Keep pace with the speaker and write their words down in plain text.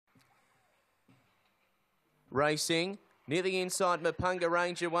Racing. Near the inside, Mapunga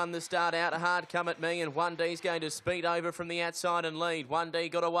Ranger won the start out. Hard Come At Me, and 1D's going to speed over from the outside and lead. 1D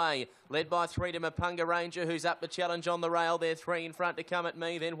got away, led by 3 to Mapunga Ranger, who's up the challenge on the rail. They're 3 in front to Come At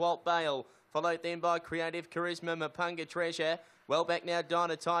Me, then Walt Bale. Followed then by Creative Charisma, Mapunga Treasure. Well back now,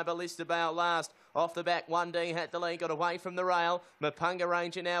 Dynatyper, Listabale last. Off the back, 1D had the lead, got away from the rail. Mapunga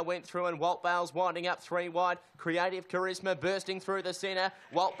Ranger now went through, and Walt Bale's winding up 3 wide. Creative Charisma bursting through the centre.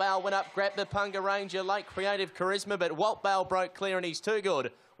 Walt Bale went up, grabbed Mapunga Ranger, late Creative Charisma, but Walt Bale broke clear and he's too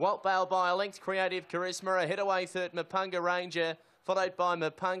good. Walt Bale by a length, Creative Charisma, a hit away third, Mapunga Ranger, followed by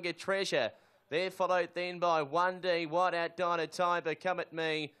Mapunga Treasure. They're followed then by 1D, wide out Dynatyper, Come At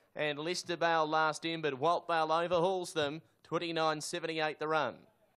Me, and Listabale last in, but Walt Bale overhauls them. 29.78 the run.